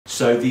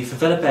So the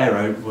Favela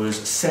Bairro was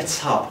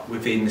set up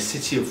within the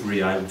city of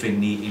Rio,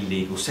 within the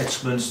illegal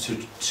settlements,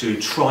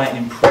 to try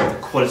and improve the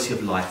quality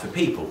of life for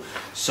people,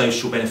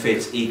 social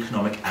benefits,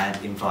 economic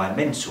and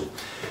environmental.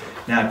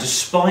 Now,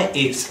 despite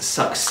its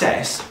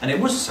success, and it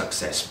was a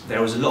success,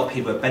 there was a lot of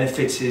people that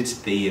benefited,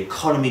 the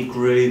economy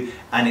grew,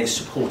 and it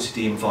supported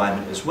the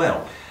environment as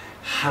well.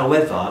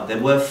 However,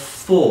 there were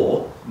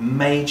 4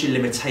 major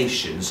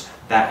limitations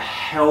that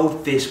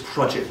held this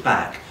project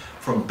back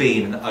from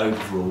being an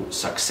overall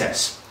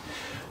success.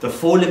 The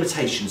 4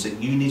 limitations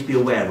that you need to be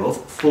aware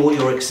of for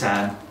your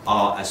exam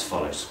are as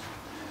follows.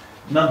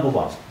 Number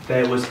 1,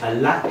 there was a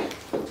lack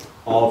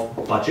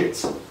of budget.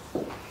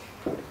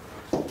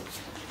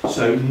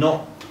 So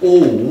not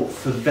all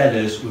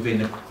favelas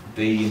within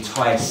the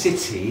entire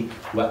city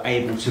were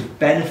able to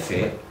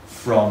benefit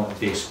from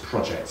this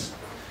project.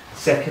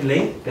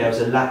 Secondly, there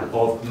was a lack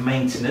of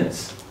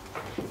maintenance.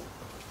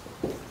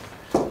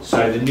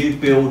 So the new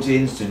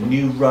buildings, the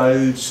new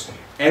roads,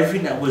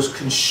 everything that was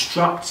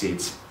constructed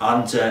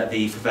under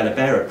the Favela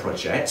Bairro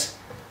project,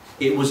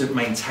 it wasn't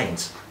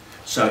maintained.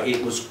 So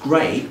it was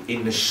great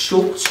in the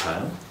short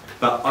term,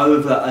 but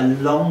over a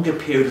longer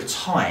period of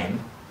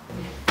time.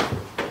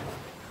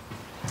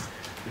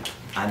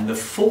 And the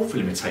 4th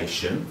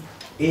limitation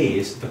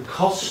is the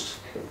cost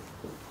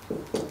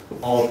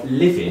of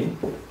living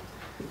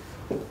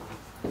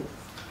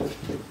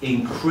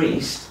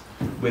increased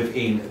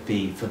within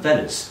the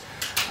favelas.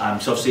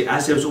 So obviously,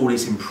 as there was all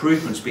these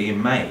improvements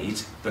being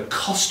made, the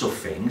cost of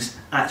things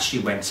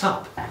actually went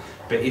up.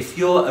 But if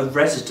you're a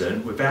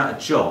resident without a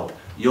job,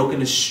 you're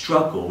going to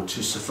struggle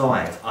to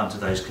survive under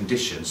those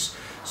conditions.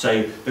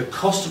 So the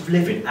cost of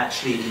living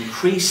actually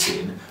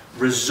increasing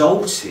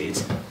resulted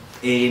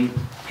in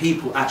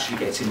people actually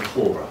getting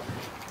poorer.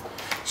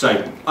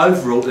 So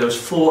overall, there was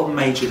 4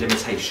 major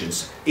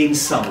limitations. In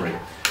summary,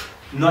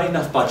 not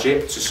enough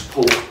budget to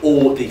support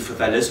all the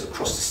favelas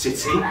across the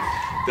city.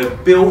 The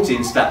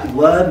buildings that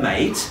were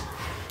made,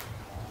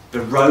 the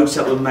roads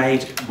that were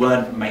made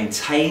weren't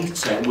maintained,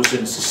 so it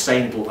wasn't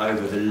sustainable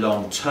over the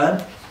long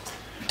term.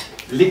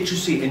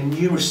 Literacy and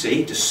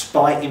numeracy,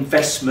 despite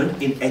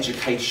investment in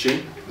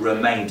education,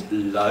 remained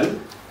low.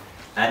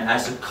 And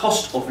as the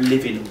cost of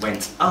living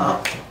went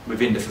up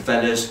within the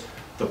favelas,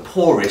 the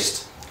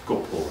poorest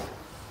got poorer.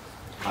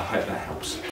 I hope that helps.